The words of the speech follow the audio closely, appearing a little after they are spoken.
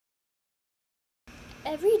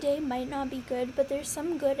Every day might not be good, but there's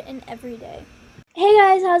some good in every day. Hey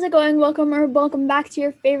guys, how's it going? Welcome back to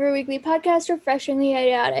your favorite weekly podcast, Refreshingly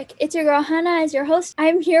Idiotic. It's your girl Hannah as your host.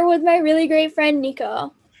 I'm here with my really great friend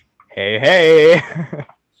Nico. Hey.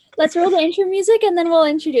 Let's roll the intro music and then we'll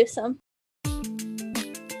introduce him.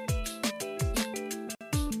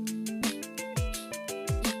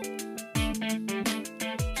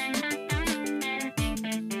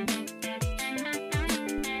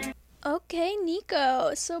 Okay,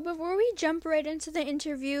 Nico. So before we jump right into the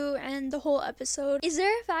interview and the whole episode, is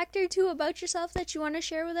there a fact or two about yourself that you want to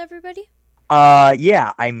share with everybody?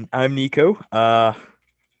 Yeah, I'm Nico.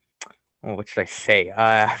 What should I say?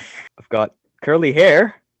 I've got curly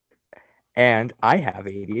hair and I have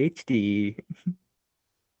ADHD.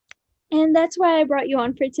 And that's why I brought you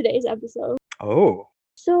on for today's episode. Oh.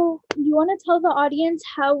 So, you want to tell the audience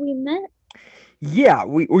how we met? Yeah,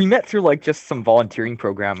 we met through like just some volunteering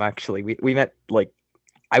program actually. We met like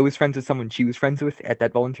I was friends with someone she was friends with at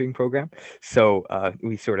that volunteering program. So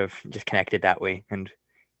we sort of just connected that way and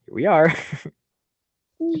here we are.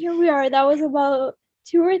 Here we are. That was about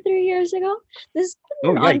 2 or 3 years ago. This has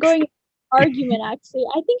been an Yikes. ongoing argument, actually.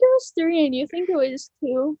 I think it was 3 and you think it was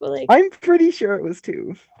 2, but like, I'm pretty sure it was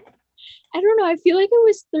 2. I don't know. I feel like it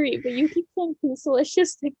was 3, but you keep saying 2, so let's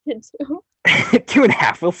just stick to 2.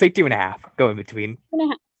 2.5. We'll say 2.5. Go in between.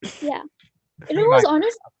 2.5. Yeah. And it was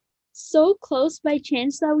honestly so close by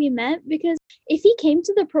chance that we met, because if he came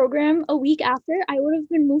to the program a week after, I would have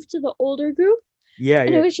been moved to the older group. Yeah,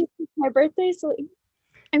 and it was just my birthday, so like,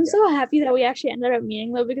 I'm so happy that we actually ended up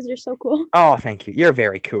meeting though, because you're so cool. Oh, thank you. You're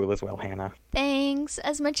very cool as well, Hannah. Thanks.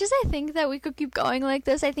 As much as I think that we could keep going like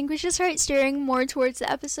this, I think we should start steering more towards the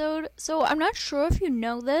episode. So I'm not sure if you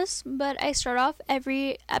know this, but I start off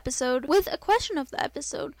every episode with a question of the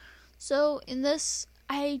episode. So in this,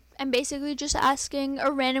 I'm basically just asking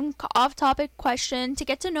a random off-topic question to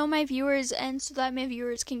get to know my viewers and so that my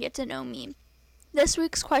viewers can get to know me. This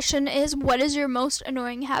week's question is, what is your most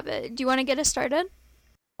annoying habit? Do you want to get us started?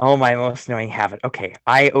 Oh, my most annoying habit. Okay,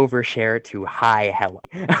 I overshare to high hell.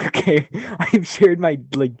 Okay, I've shared my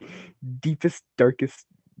like deepest, darkest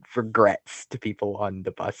regrets to people on the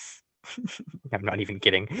bus. I'm not even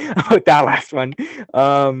kidding about that last one.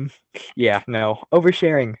 Yeah, no,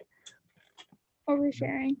 oversharing.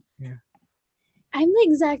 Oversharing. Yeah. I'm the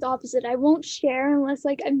exact opposite. I won't share unless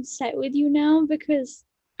like I'm set with you now, because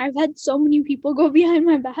I've had so many people go behind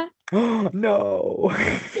my back. Oh no.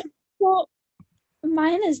 Well,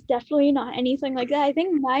 mine is definitely not anything like that. I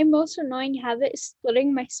think my most annoying habit is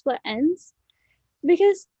splitting my split ends,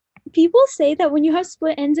 because people say that when you have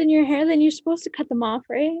split ends in your hair, then you're supposed to cut them off,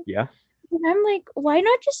 right? Yeah. And I'm like, why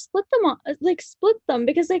not just split them off? Like, split them,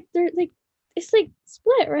 because like they're like, it's like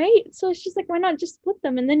split, right? So it's just like, why not just split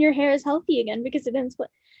them, and then your hair is healthy again because it didn't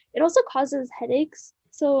split. It also causes headaches,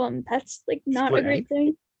 so that's like not Split a great ends?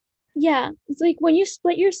 thing. Yeah, it's like when you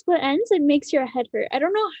split your split ends, it makes your head hurt. I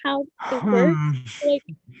don't know how it works. Like,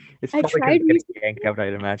 It's I probably because tried it's getting recently. yanked out,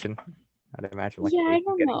 I'd imagine. Like Yeah, the I lace is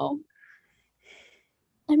don't getting. know.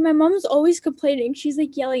 And my mom's always complaining. She's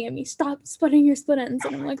like yelling at me, "Stop splitting your split ends."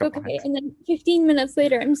 And I'm like, God. okay. And then 15 minutes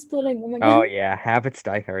later, I'm splitting them again. Oh yeah, habits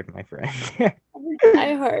die hard, my friend.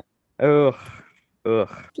 Die hard. Ugh.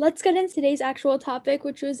 Ugh. Let's get into today's actual topic,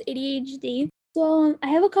 which was ADHD. So I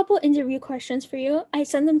have a couple interview questions for you. I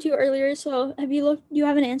sent them to you earlier, so have you looked? Do you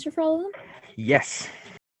have an answer for all of them? Yes.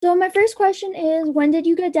 So my first question is, when did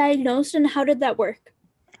you get diagnosed and how did that work?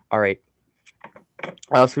 All right.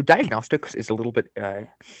 So diagnostics is a little bit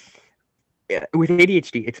with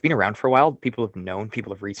ADHD. It's been around for a while. People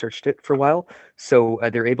have researched it for a while. So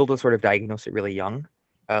they're able to sort of diagnose it really young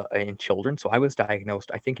in children. So I was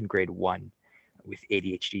diagnosed, I think, in grade 1 with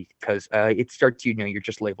ADHD because it starts, you're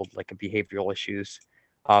just labeled like a behavioral issues.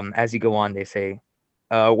 As you go on, they say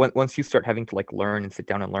once you start having to like learn and sit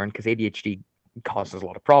down and learn, because ADHD causes a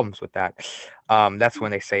lot of problems with that. That's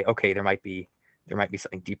when they say, okay, there might be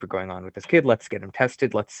something deeper going on with this kid. Let's get him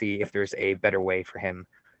tested. Let's see if there's a better way for him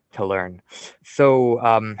to learn. So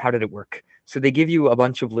how did it work? So they give you a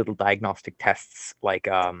bunch of little diagnostic tests, like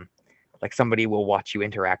somebody will watch you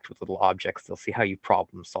interact with little objects. They'll see how you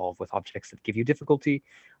problem solve with objects that give you difficulty.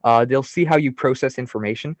 They'll see how you process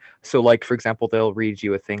information. So like, for example, they'll read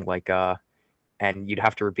you a thing like, and you'd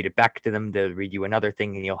have to repeat it back to them. They'll read you another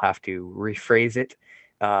thing and you'll have to rephrase it.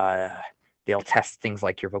 They'll test things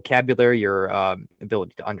like your vocabulary, your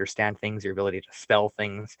ability to understand things, your ability to spell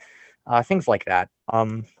things, things like that.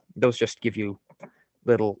 Those just give you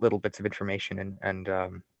little bits of information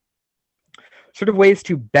and sort of ways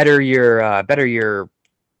to better your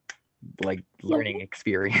like learning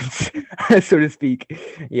experience, so to speak.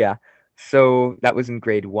 Yeah. So that was in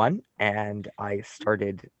grade 1, and I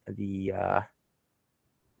started the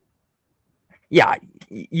yeah,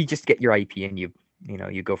 you just get your IEP and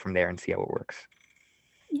you go from there and see how it works.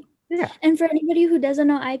 Yeah. And for anybody who doesn't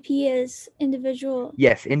know, IP is individual.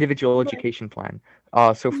 Yes, individual Right. education plan.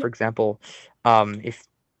 So for Yeah. example, if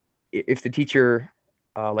the teacher,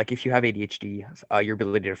 like if you have ADHD, your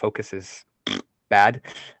ability to focus is bad.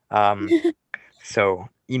 Um, so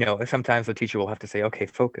sometimes the teacher will have to say, okay,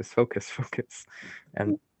 focus, focus, focus,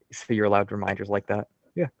 and so you're allowed reminders like that.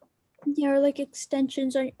 Yeah. Yeah, or like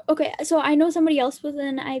extensions or okay, so I know somebody else with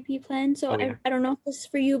an IP plan, so Oh yeah. I don't know if this is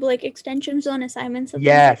for you, but like extensions on assignments and things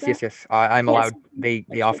like Yes, that. yes, yes. I'm Yes. allowed.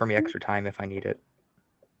 They offer me extra time if I need it.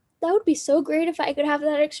 That would be so great if I could have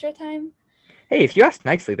that extra time. Hey, if you ask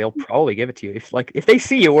nicely, they'll probably give it to you. If they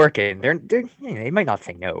see you working, they might not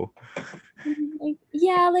say no. Like,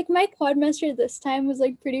 yeah, like my quadmaster this time was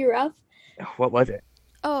like pretty rough. What was it?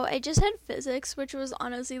 Oh, I just had physics, which was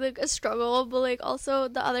honestly like a struggle, but like also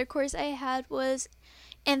the other course I had was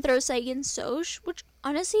Anthropsych and Soch, which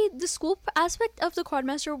honestly the school aspect of the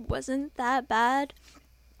quadmaster wasn't that bad.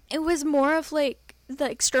 It was more of like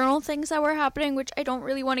the external things that were happening, which I don't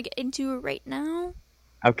really want to get into right now.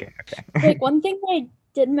 Okay. Like one thing that I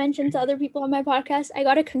did mention to other people on my podcast, I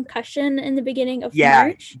got a concussion in the beginning of Yeah.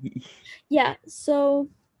 March. Yeah, so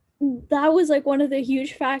that was like one of the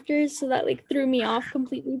huge factors, so that like threw me off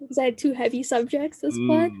completely because I had 2 heavy subjects this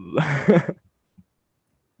quad.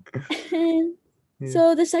 And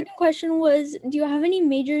so the second question was, do you have any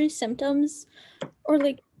major symptoms or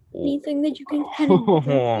like anything that you can kind of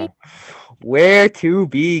demonstrate? Where to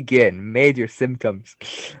begin? Major symptoms.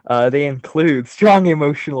 They include strong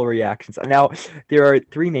emotional reactions. Now, there are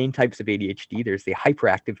 3 main types of ADHD. There's the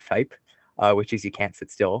hyperactive type, which is you can't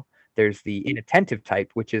sit still. There's the inattentive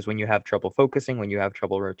type, which is when you have trouble focusing, when you have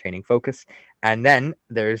trouble retaining focus. And then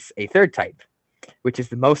there's a third type, which is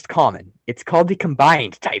the most common. It's called the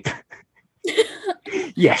combined type.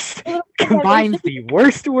 Yes, combines the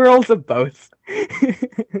worst worlds of both.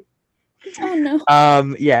 Oh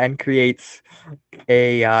no. Yeah, and creates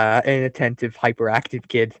an attentive, hyperactive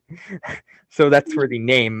kid. So that's where the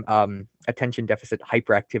name attention deficit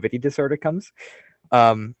hyperactivity disorder comes.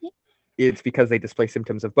 It's because they display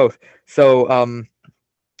symptoms of both. So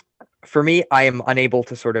for me, I am unable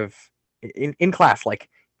to sort of in class, like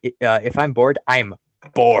if I'm bored, I'm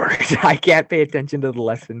bored. I can't pay attention to the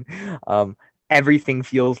lesson. Everything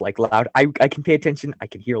feels like loud. I can pay attention. I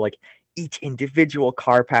can hear like each individual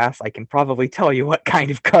car pass. I can probably tell you what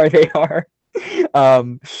kind of car they are.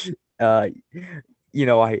 I'll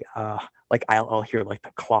hear like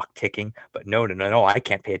the clock ticking, but no, I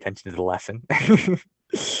can't pay attention to the lesson.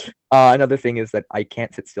 Another thing is that I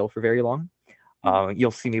can't sit still for very long.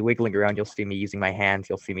 You'll see me wiggling around. You'll see me using my hands.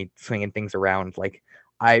 You'll see me swinging things around. Like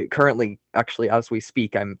I currently, actually, as we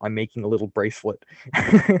speak, I'm making a little bracelet,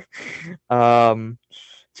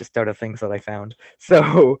 just out of things that I found.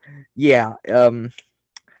 So yeah,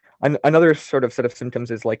 another sort of set of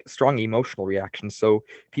symptoms is like strong emotional reactions. So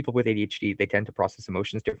people with ADHD, they tend to process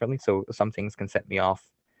emotions differently. So some things can set me off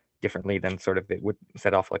differently than sort of it would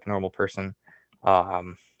set off like a normal person.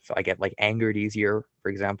 So I get like angered easier, for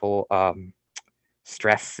example.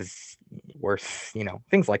 Stress is worse,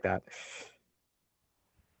 things like that.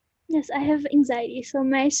 Yes, I have anxiety, so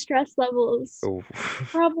my stress levels Oh.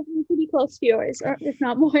 probably pretty close to yours, or if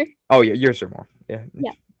not more. Oh yeah, yours are more. Yeah.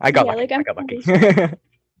 Yeah. I got Yeah, lucky. like, I got lucky.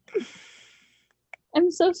 I'm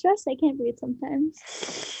so stressed I can't breathe sometimes.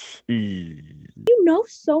 Mm. You know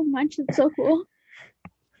so much. It's so cool.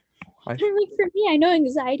 I- And like for me, I know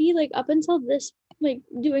anxiety like up until this, like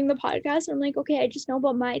doing the podcast. I'm like, okay, I just know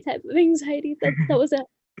about my type of anxiety. That was it.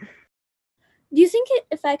 Do you think it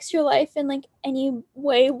affects your life in like any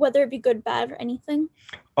way, whether it be good, bad, or anything?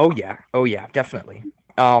 Oh yeah, definitely.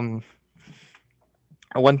 One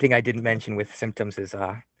thing I didn't mention with symptoms is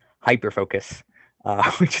hyperfocus,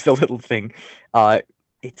 which is a little thing.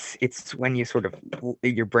 It's when you sort of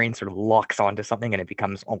your brain sort of locks onto something and it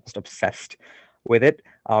becomes almost obsessed with it.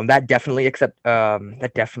 That definitely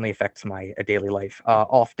affects my daily life.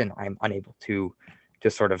 Often I'm unable to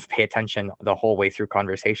sort of pay attention the whole way through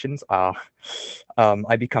conversations.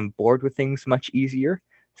 I become bored with things much easier.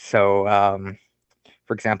 So,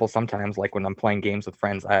 for example, sometimes like when I'm playing games with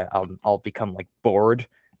friends, I'll become like bored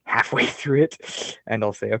halfway through it, and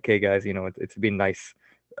I'll say, "Okay, guys, it's been nice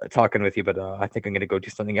talking with you, but I think I'm gonna go do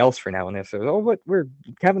something else for now." And they say, "Oh, but we're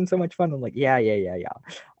having so much fun." I'm like, "Yeah."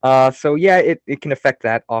 So yeah, it can affect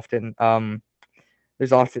that often.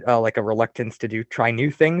 There's often like a reluctance to try new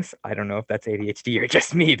things. I don't know if that's ADHD or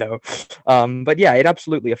just me though. But yeah, it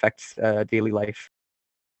absolutely affects daily life.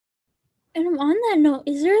 And on that note,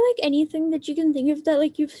 is there like anything that you can think of that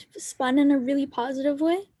like you've spun in a really positive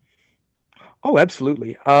way? Oh,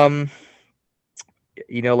 absolutely.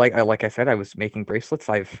 Like I said, I was making bracelets.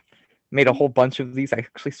 I've made a whole bunch of these. I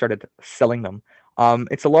actually started selling them.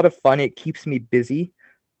 It's a lot of fun. It keeps me busy,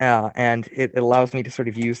 and it allows me to sort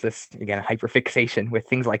of use this again hyperfixation with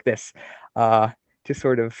things like this, uh, to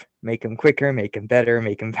sort of make them quicker, make them better,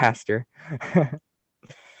 make them faster.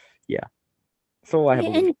 Yeah. So I have Okay,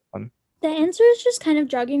 a little and fun. the answer is just kind of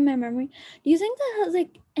jogging my memory. Do you think that has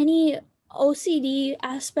like any OCD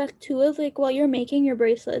aspect to it? Like while you're making your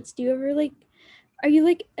bracelets, do you ever like are you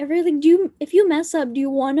like ever like do you if you mess up, do you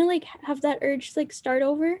want to like have that urge to like start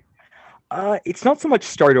over? It's not so much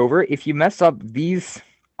start over. If you mess up these,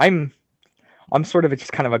 I'm I'm sort of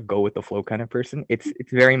just kind of a go with the flow kind of person. It's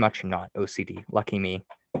very much not OCD. Lucky me.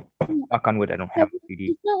 Knock on wood, I don't So have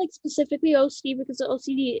OCD. it's not like specifically OCD because the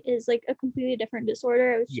OCD is like a completely different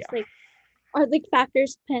disorder. I was Yeah. just like, are like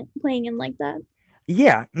factors playing in like that?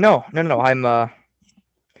 Yeah. No, no, no, no.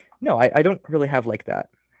 No, I don't really have like that.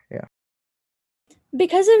 Yeah.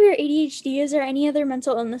 Because of your ADHD, is there any other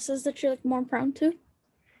mental illnesses that you're like more prone to?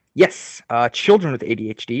 Yes. Children with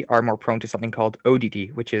ADHD are more prone to something called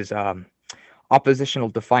ODD, which is oppositional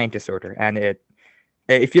defiant disorder. And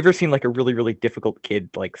if you've ever seen like a really, really difficult kid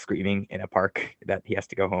like screaming in a park that he has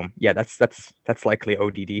to go home, yeah, that's likely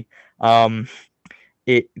ODD. Um,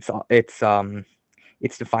 it's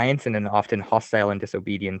defiance and then often hostile and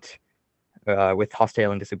disobedient, with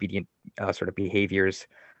hostile and disobedient sort of behaviors.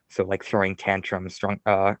 So like throwing tantrums,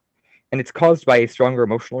 and it's caused by a stronger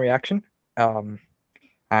emotional reaction. Um,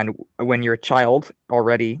 and when you're a child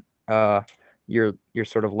already, you're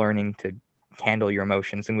sort of learning to handle your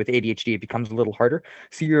emotions, and with ADHD, it becomes a little harder.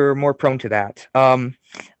 So you're more prone to that.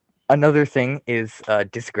 Another thing is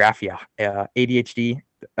dysgraphia. ADHD,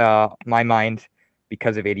 my mind,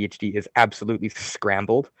 because of ADHD, is absolutely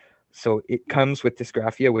scrambled. So it comes with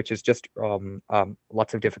dysgraphia, which is just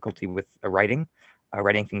lots of difficulty with writing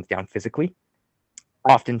things down physically.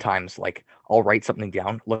 Oftentimes, like I'll write something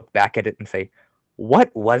down, look back at it, and say, "What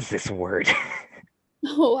was this word?"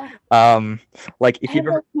 Oh, wow. um, like I if have you've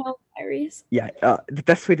ever, like no diaries. yeah, the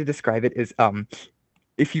best way to describe it is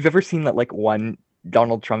if you've ever seen that like one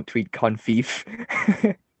Donald Trump tweet confif,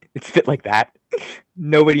 it's a bit like that.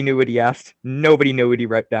 Nobody knew what he asked. Nobody knew what he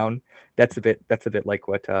wrote down. That's a bit like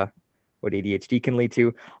what ADHD can lead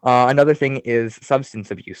to. Another thing is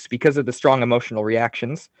substance abuse. Because of the strong emotional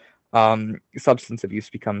reactions, substance abuse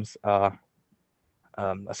becomes a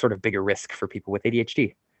sort of bigger risk for people with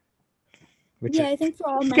ADHD, which Yeah, is I think for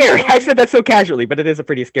all mental scary. I illness. said that so casually, but it is a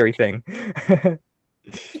pretty scary thing.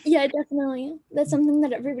 Yeah, definitely. That's something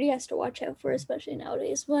that everybody has to watch out for, especially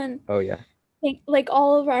nowadays when Oh yeah. like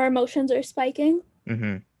all of our emotions are spiking.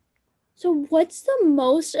 Hmm. So, what's the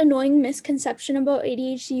most annoying misconception about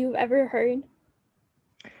ADHD you've ever heard?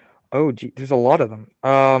 Oh, gee, there's a lot of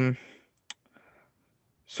them.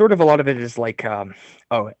 Sort of a lot of it is like,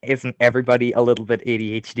 oh, isn't everybody a little bit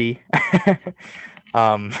ADHD?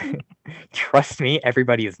 um, trust me,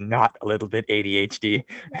 everybody is not a little bit ADHD.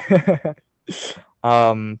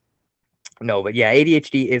 um, no, but yeah,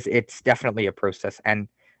 ADHD it's definitely a process, and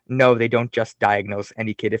no, they don't just diagnose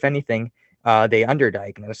any kid. If anything, they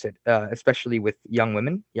underdiagnose it, especially with young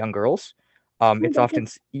women, young girls. Oh, It's that's often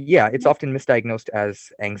it's often misdiagnosed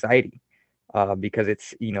as anxiety, because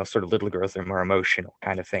it's sort of little girls are more emotional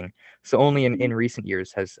kind of thing. So only in recent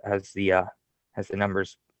years has the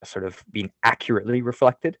numbers sort of been accurately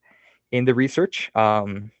reflected in the research.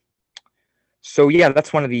 So yeah,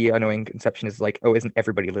 that's one of the annoying conceptions is like, oh, isn't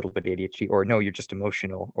everybody a little bit ADHD? Or no, you're just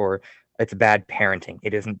emotional, or it's bad parenting.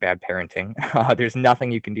 It isn't bad parenting. There's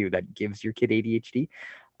nothing you can do that gives your kid ADHD.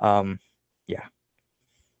 Um, yeah.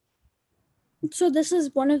 so this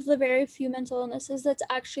is one of the very few mental illnesses that's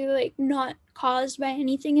actually like not caused by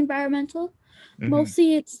anything environmental. Hmm.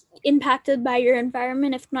 Mostly it's impacted by your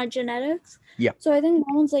environment, if not genetics. Yeah. So I think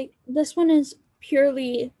that one's like this one is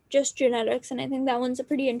purely just genetics, and I think that one's a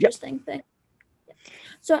pretty Yep. interesting thing.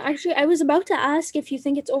 So actually, I was about to ask if you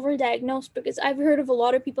think it's overdiagnosed because I've heard of a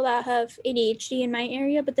lot of people that have ADHD in my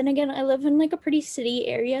area, but then again, I live in like a pretty city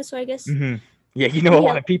area, so I guess Hmm. Yeah, you know a yeah,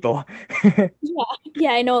 lot of people. yeah,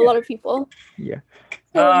 yeah, I know a Yeah. lot of people. Yeah.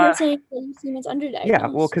 So you're Uh, saying that you seem it's yeah.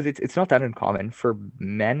 Well, underdiagnosed? because it's not that uncommon for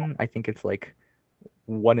men. I think it's like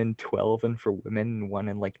 1 in 12, and for women 1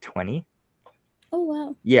 in like 20. Oh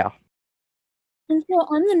wow. Yeah. And so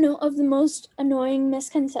on the note of the most annoying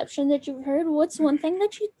misconception that you've heard, what's one thing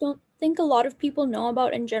that you don't think a lot of people know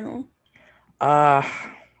about in general? Uh,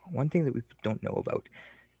 one thing that we don't know about.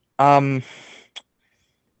 Um,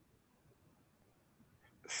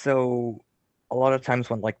 so a lot of times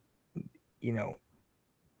when like you know,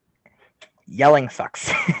 yelling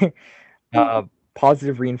sucks. uh,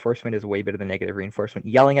 Positive reinforcement is way better than negative reinforcement.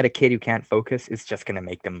 Yelling at a kid who can't focus is just going to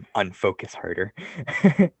make them unfocus harder.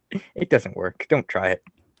 It doesn't work. Don't try it.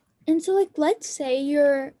 And so, like, let's say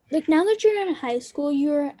you're like, now that you're in high school,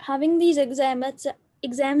 you're having these exams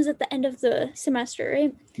at the end of the semester,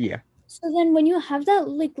 right? Yeah. So then, when you have that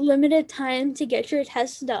like limited time to get your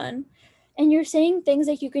tests done, and you're saying things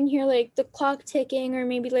like you can hear like the clock ticking, or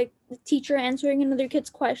maybe like the teacher answering another kid's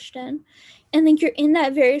question, and like you're in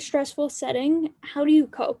that very stressful setting, how do you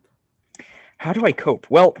cope? How do I cope?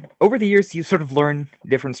 Well, over the years, you sort of learn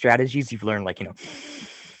different strategies. You've learned, like,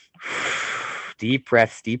 deep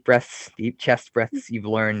breaths, deep chest breaths. You've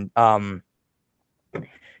learned,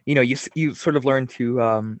 you sort of learn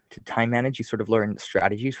to time manage. You sort of learn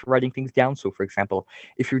strategies for writing things down. So, for example,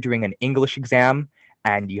 if you're doing an English exam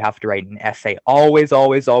and you have to write an essay, always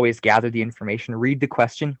gather the information, read the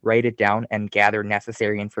question, write it down, and gather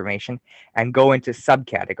necessary information, and go into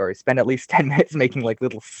subcategories. Spend at least 10 minutes making like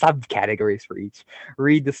little subcategories for each.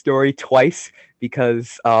 Read the story twice,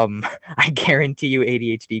 because I guarantee you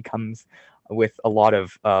ADHD comes with a lot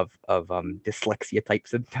of dyslexia type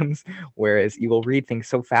symptoms, whereas you will read things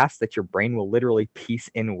so fast that your brain will literally piece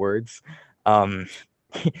in words.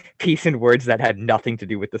 Piece in words that had nothing to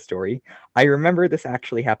do with the story. I remember this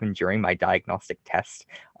actually happened during my diagnostic test.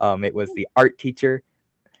 It was the art teacher.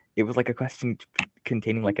 It was like a question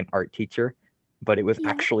containing like an art teacher, but it was Yeah.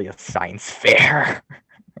 actually a science fair.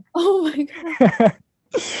 Oh my god.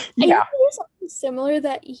 Yeah. I think there's something similar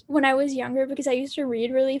that when I was younger, because I used to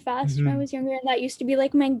read really fast when I Mhm. was younger, and that used to be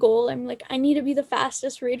like my goal. I'm like, I need to be the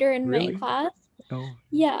fastest reader in my Really? class. Oh.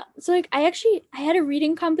 Yeah. So like I had a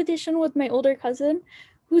reading competition with my older cousin,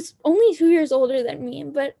 who's only 2 years older than me,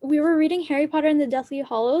 but we were reading Harry Potter and the Deathly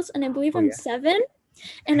Hallows, and I believe Oh I'm yeah. 7,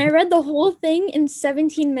 and I read the whole thing in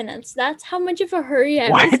 17 minutes. That's how much of a hurry I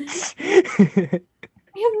was in. What?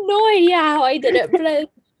 I have no idea how I did it, but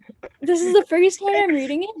this is the first time I'm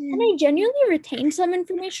reading it, and I genuinely retained some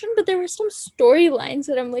information, but there were some storylines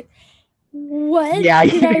that I'm like, what Yeah,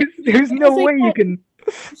 did I read? there's I was no like, way you can.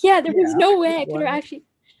 yeah, there was Yeah. no way I could have What? actually,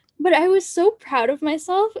 but I was so proud of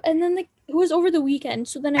myself. And then like it was over the weekend,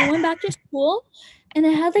 so then I went back to school, and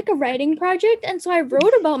I had like a writing project, and so I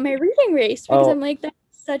wrote about my reading race because Oh. I'm like, that's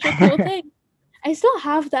such a cool thing. I still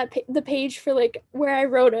have that the page for like where I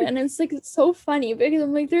wrote it, and it's like it's so funny because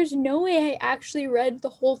I'm like, there's no way I actually read the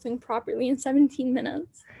whole thing properly in 17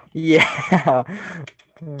 minutes. Yeah.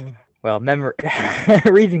 Well,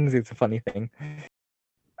 readings is a funny thing.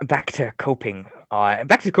 Back to coping.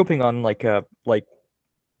 Back to coping on like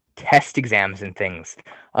test exams and things.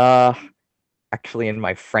 Actually, in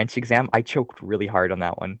my French exam, I choked really hard on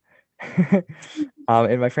that one.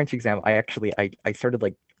 In my French exam, I started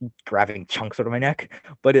like grabbing chunks out of my neck,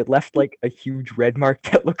 but it left like a huge red mark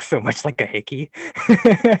that looks so much like a hickey.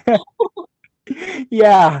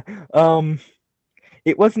 Yeah.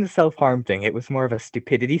 It wasn't a self-harm thing. It was more of a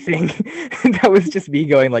stupidity thing. That was just me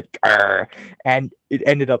going like, "Arr," and it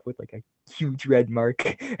ended up with like a huge red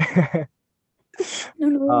mark. No,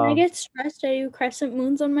 when I Um, get stressed, I do crescent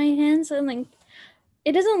moons on my hands, and like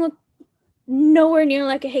it doesn't look nowhere near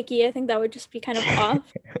like a hickey. I think that would just be kind of off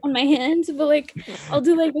on my hands, but like I'll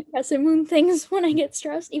do like the crescent moon things when I get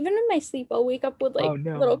stressed. Even in my sleep, I'll wake up with oh like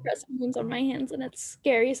little no. crescent moons on my hands, and it's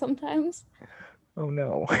scary sometimes. Oh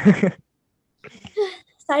no.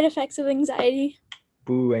 Side effects of anxiety.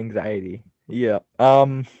 Boo, anxiety. Yeah.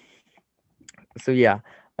 So yeah,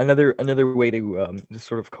 another way to just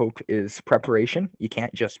sort of cope is preparation. You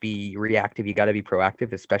can't just be reactive. You got to be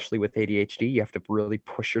proactive, especially with ADHD. You have to really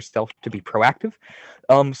push yourself to be proactive.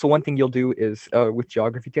 So one thing you'll do is with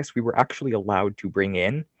geography tests, we were actually allowed to bring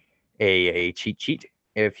in a cheat sheet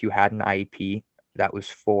if you had an IEP that was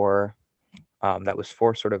for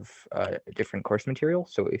sort of different course material.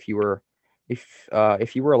 So if you were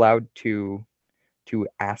allowed to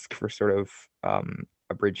ask for sort of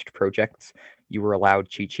abridged projects, you were allowed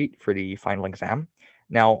cheat sheet for the final exam.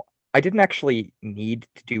 Now, I didn't actually need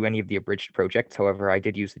to do any of the abridged projects. However, I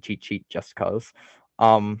did use the cheat sheet just cause.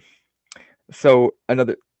 Um, so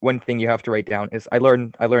another one thing you have to write down is I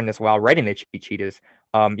learned this while writing the cheat sheet is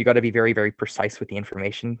you got to be very precise with the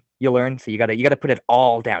information you learn. So you got to put it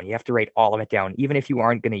all down. You have to write all of it down, even if you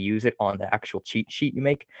aren't going to use it on the actual cheat sheet you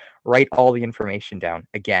make. Write all the information down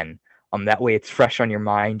again. That way it's fresh on your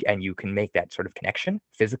mind and you can make that sort of connection,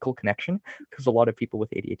 physical connection, because a lot of people with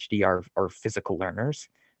ADHD are physical learners.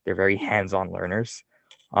 They're very hands-on learners,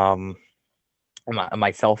 um,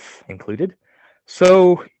 myself included.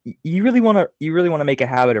 So you really want to make a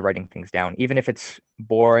habit of writing things down, even if it's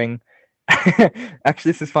boring.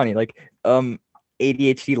 Actually, this is funny. Like,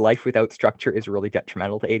 ADHD, life without structure is really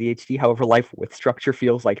detrimental to ADHD. However, life with structure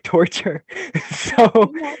feels like torture.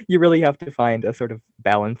 So Yeah. you really have to find a sort of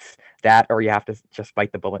balance that, or you have to just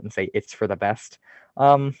bite the bullet and say it's for the best.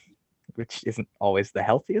 Which isn't always the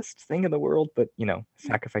healthiest thing in the world, but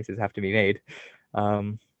sacrifices have to be made.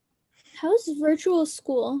 How's virtual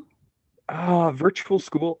school? Virtual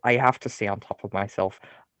school, I have to stay on top of myself.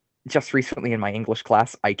 Just recently in my English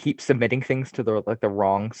class, I keep submitting things to the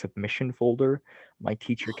wrong submission folder. My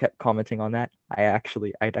teacher kept commenting on that. I'd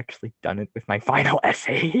actually done it with my final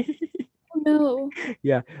essay. Oh no.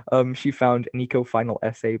 Yeah. She found Nico final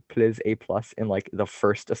essay please A+ in like the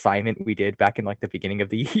first assignment we did back in like the beginning of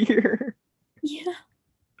the year. Yeah.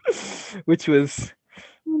 Which was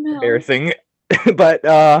Oh no. embarrassing. But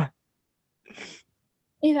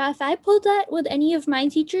If I pulled that with any of my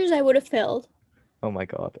teachers, I would have failed. oh my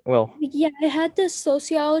god. Well, Yeah, I had this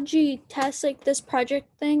sociology test, like this project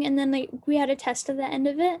thing, and then like we had a test at the end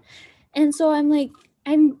of it. And so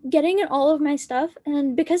I'm getting in all of my stuff,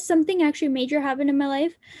 and because something actually major happened in my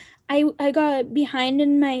life, I got behind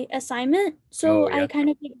in my assignment. So oh yeah. I kind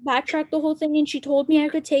of like backtracked the whole thing, and she told me I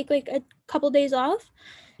could take like a couple days off.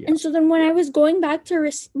 Yeah. And so then when I was going back to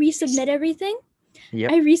resubmit everything,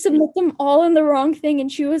 Yep. I resubmit them all in the wrong thing, and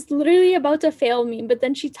she was literally about to fail me, but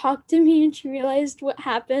then she talked to me and she realized what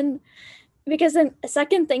happened, because then a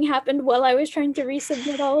second thing happened while I was trying to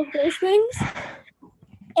resubmit all of those things.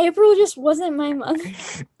 April just wasn't my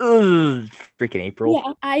month. Ugh, freaking April.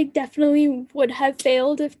 Yeah, I definitely would have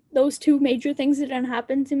failed if those two major things didn't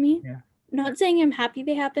happen to me. Yeah. Not saying I'm happy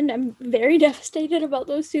they happened. I'm very devastated about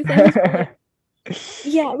those two things. But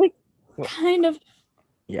yeah, like kind of.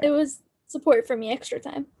 Yeah. It was support for me extra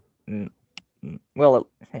time. Well,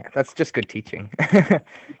 yeah, that's just good teaching.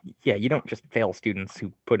 Yeah, you don't just fail students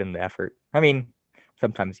who put in the effort. I mean,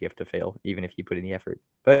 sometimes you have to fail even if you put in the effort.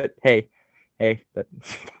 But hey, that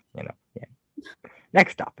yeah.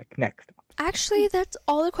 Next topic. Actually, that's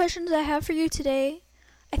all the questions I have for you today.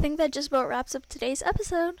 I think that just about wraps up today's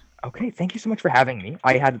episode. Okay, thank you so much for having me.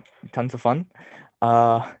 I had tons of fun.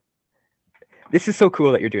 This is so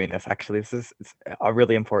cool that you're doing this, actually. This is a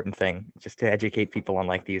really important thing, just to educate people on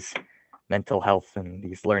like these mental health and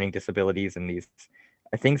these learning disabilities and these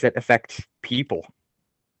things that affect people.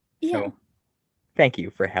 Yeah. So thank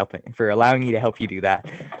you for allowing me to help you do that.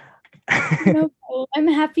 No problem. I'm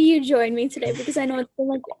happy you joined me today because I know it's been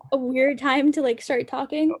like a weird time to like start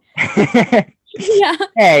talking. Yeah.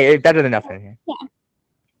 Hey, better than nothing.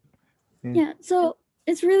 Yeah. So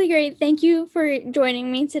it's really great. Thank you for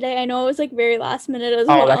joining me today. I know it was like very last minute as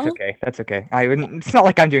well. Oh, that's okay. It's not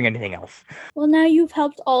like I'm doing anything else. Well, now you've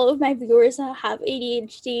helped all of my viewers that have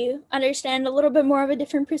ADHD understand a little bit more of a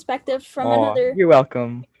different perspective from another. You're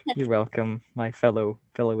welcome. You're welcome, my fellow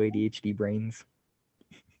ADHD brains.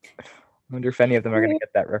 I wonder if any of them are going to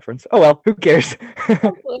get that reference. Oh well, who cares?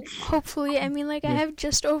 Hopefully. I mean, like I have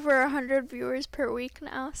just over 100 viewers per week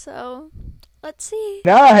now, so let's see.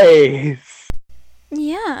 Nice.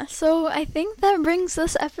 Yeah, so I think that brings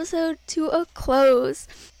this episode to a close.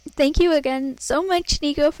 Thank you again so much,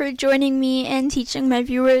 Nico, for joining me and teaching my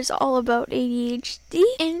viewers all about ADHD.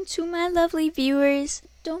 And to my lovely viewers,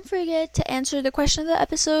 don't forget to answer the question of the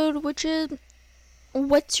episode, which is,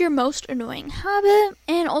 what's your most annoying habit?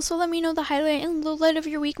 And also let me know the highlight and lowlight of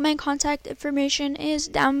your week. My contact information is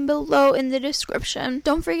down below in the description.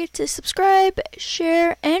 Don't forget to subscribe,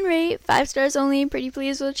 share, and rate. 5 stars only. Pretty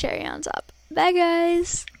please with cherry on top. Bye,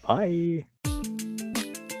 guys. Bye.